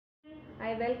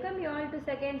I welcome you all to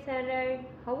second standard.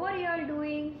 How are you all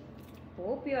doing?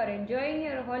 Hope you are enjoying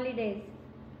your holidays.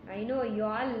 I know you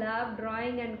all love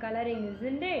drawing and coloring,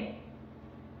 isn't it?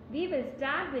 We will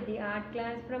start with the art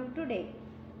class from today.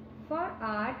 For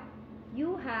art,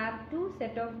 you have two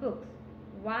set of books.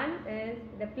 One is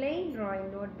the plain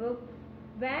drawing notebook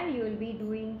where you will be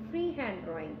doing freehand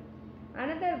drawing.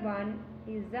 Another one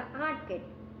is the art kit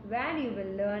where you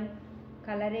will learn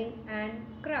coloring and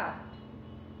craft.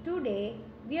 Today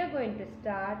we are going to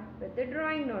start with the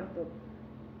drawing notebook.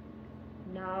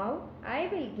 Now I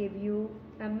will give you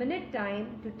a minute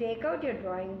time to take out your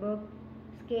drawing book,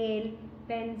 scale,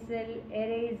 pencil,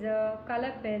 eraser,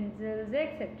 color pencils,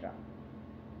 etc.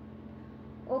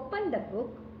 Open the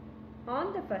book.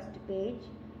 On the first page,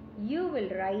 you will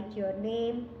write your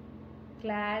name,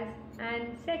 class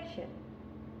and section.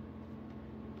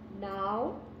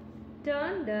 Now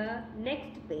turn the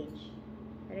next page.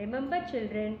 Remember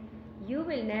children, you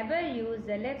will never use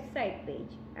the left side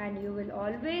page and you will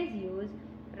always use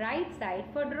right side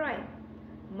for drawing.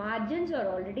 Margins are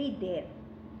already there.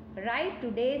 Write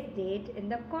today's date in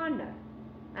the corner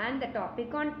and the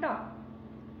topic on top.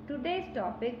 Today's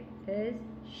topic is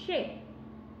shape.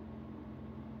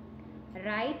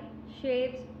 Write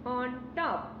shapes on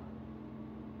top.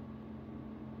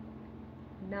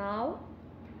 Now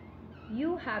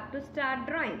you have to start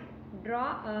drawing.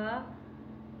 Draw a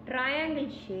triangle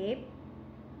shape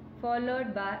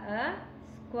followed by a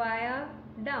square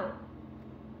down.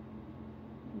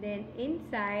 Then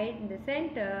inside in the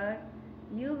center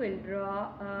you will draw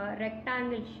a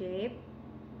rectangle shape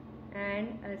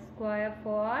and a square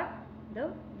for the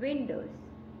windows.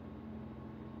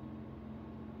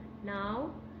 Now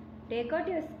take out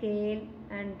your scale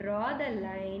and draw the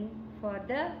line for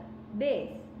the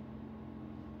base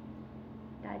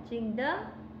touching the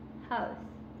house.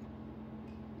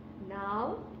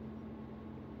 Now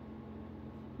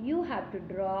you have to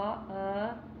draw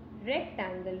a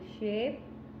rectangle shape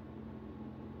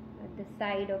at the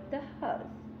side of the house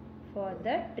for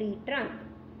the tree trunk.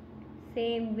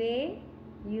 Same way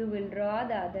you will draw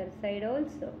the other side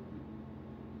also.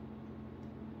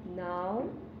 Now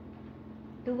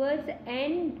towards the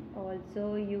end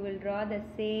also you will draw the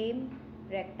same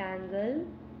rectangle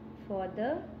for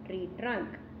the tree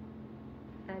trunk.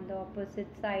 And the opposite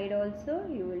side also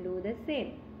you will do the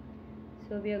same.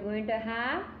 So we are going to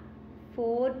have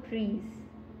 4 trees.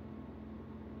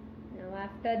 Now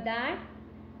after that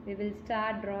we will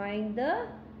start drawing the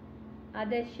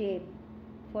other shape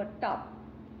for top.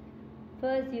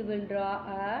 First you will draw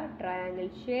a triangle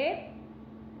shape,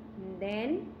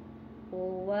 then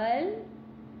oval,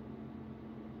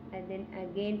 and then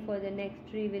again for the next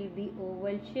tree will be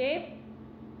oval shape,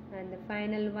 and the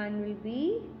final one will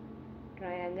be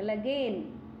triangle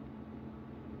again.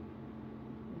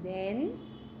 Then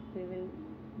we will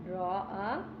draw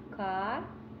a car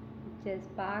which is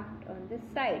parked on the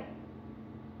side.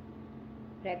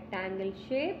 Rectangle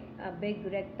shape, a big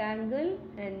rectangle,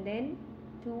 and then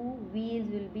 2 wheels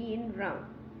will be in round,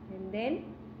 and then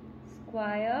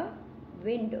square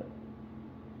window.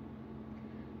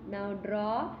 Now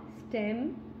draw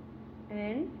stem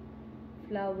and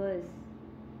flowers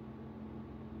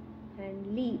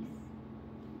and leaves.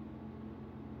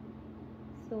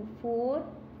 So 4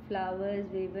 flowers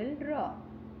we will draw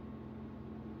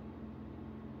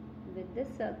with the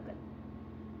circle.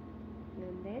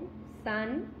 And then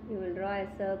sun, you will draw a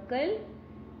circle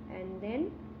and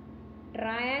then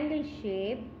triangle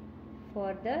shape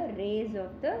for the rays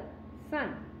of the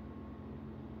sun.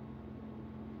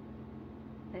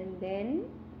 And then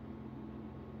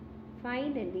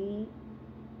finally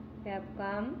we have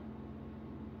come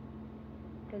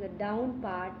to the down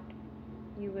part.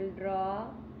 You will draw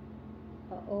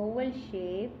an oval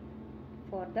shape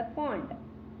for the pond,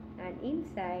 and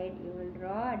inside you will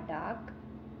draw a duck,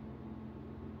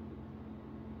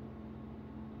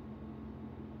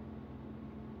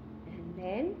 and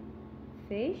then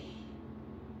fish,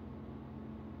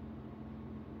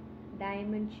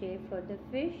 diamond shape for the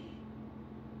fish,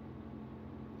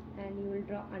 and you will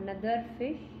draw another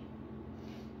fish,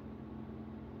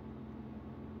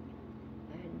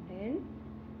 and then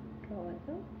draw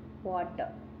the water,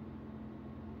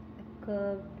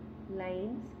 curved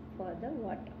lines for the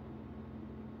water.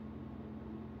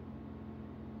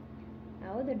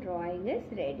 Now the drawing is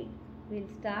ready. We'll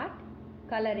start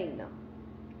coloring now.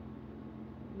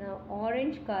 Now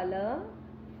orange color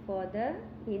for the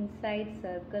inside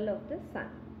circle of the sun.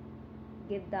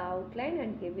 Give the outline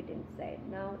and give it inside.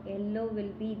 Now yellow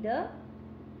will be the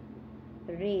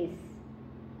rays.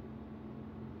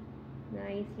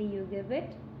 Nicely you give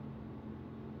it.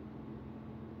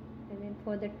 And And then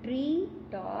for the tree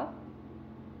top,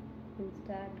 we'll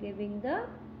start giving the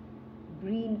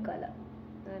green color.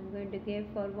 I'm going to give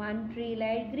for one tree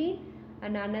light green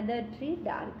and another tree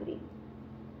dark green.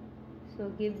 So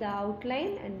give the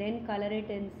outline and then color it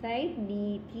inside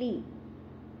neatly.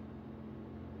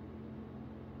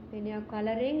 When you are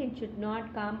coloring, it should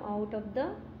not come out of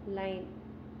the line.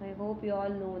 I hope you all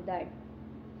know that.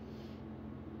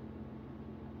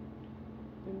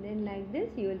 And then like this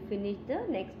you will finish the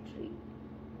next tree.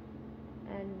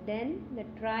 And then the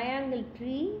triangle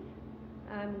tree,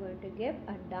 I am going to give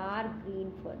a dark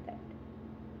green for that.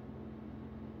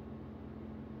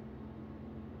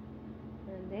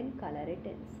 And then color it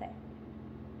inside.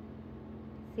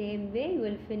 Same way you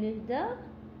will finish the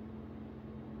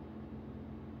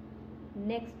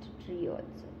next tree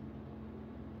also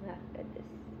after this.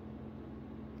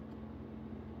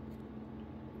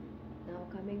 Now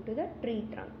coming to the tree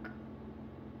trunk.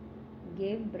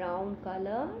 Give brown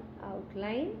color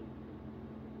outline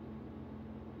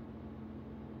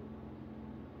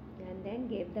and then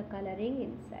give the coloring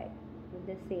inside with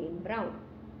the same brown.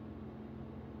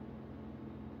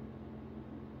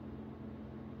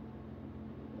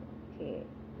 Okay,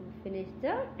 we finished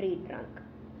the tree trunk.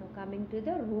 Now coming to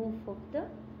the roof of the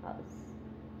house.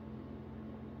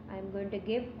 I am going to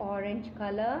give orange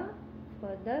color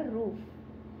for the roof.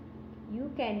 You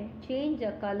can change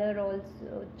the color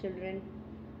also, children.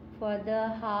 For the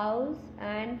house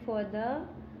and for the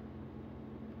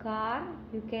car,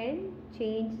 you can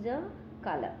change the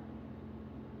color.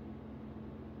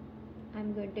 I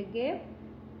am going to give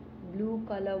blue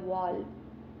color wall,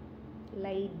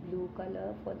 light blue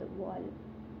color for the wall.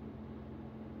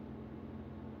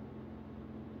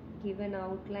 Give an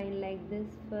outline like this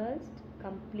first,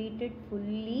 complete it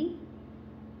fully,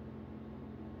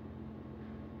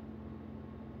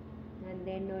 and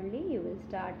then only you will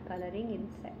start coloring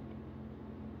inside.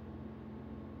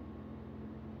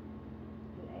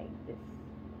 Like this.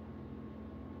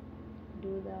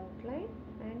 Do the outline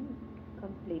and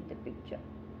complete the picture.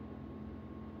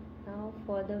 Now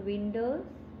for the windows,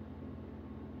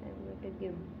 I am going to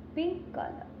give pink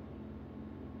color.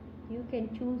 You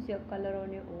can choose your color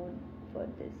on your own for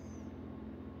this.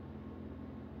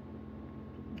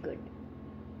 Good.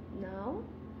 Now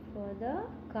for the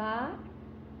car,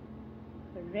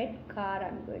 red car I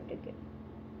am going to give.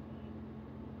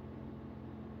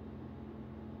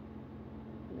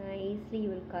 Nicely you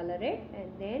will color it,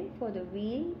 and then for the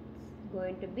wheels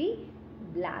going to be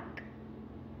black.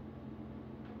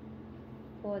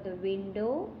 For the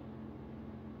window,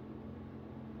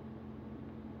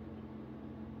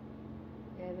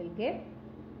 I will give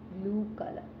blue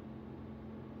color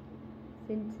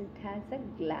since it has a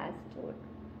glass door.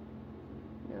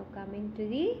 Now coming to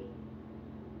the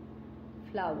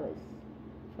flowers.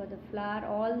 For the flower,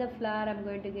 all the flower I am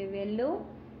going to give yellow,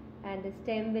 and the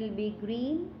stem will be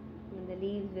green and the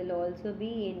leaves will also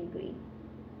be in green.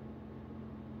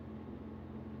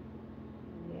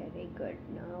 Very good.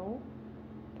 Now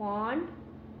pond,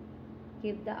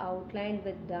 give the outline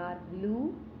with dark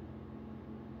blue.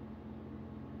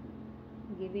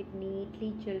 Give it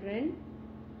neatly, children.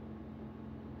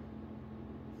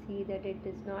 See that it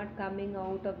is not coming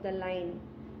out of the line.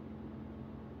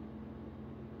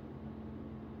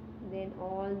 Then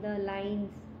all the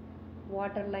lines,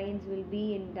 water lines will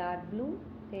be in dark blue.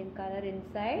 Then color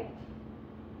inside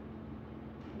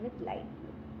with light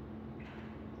blue.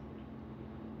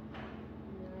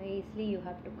 Nicely you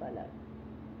have to color.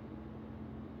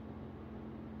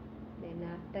 Then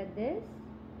after this,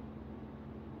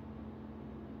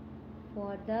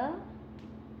 for the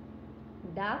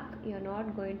duck you are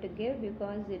not going to give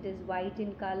because it is white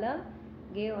in color.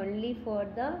 Give only for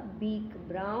the beak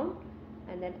brown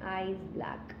and then eyes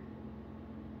black.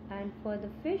 And for the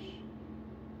fish,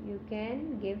 you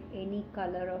can give any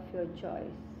color of your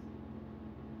choice.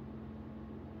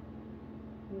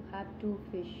 You have two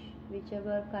fish.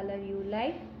 Whichever color you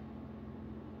like,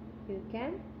 you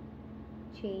can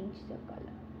change the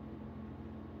color.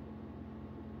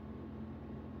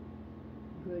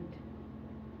 Good.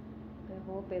 I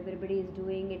hope everybody is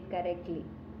doing it correctly.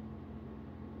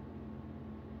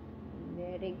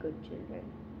 Very good, children.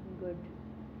 Good.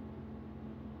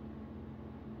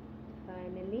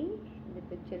 Finally, the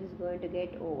picture is going to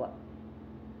get over.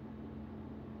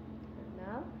 And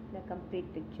now the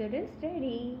complete picture is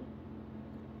ready.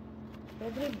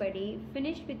 Everybody,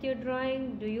 finished with your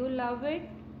drawing? Do you love it?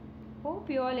 Hope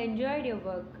you all enjoyed your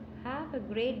work. Have a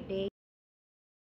great day.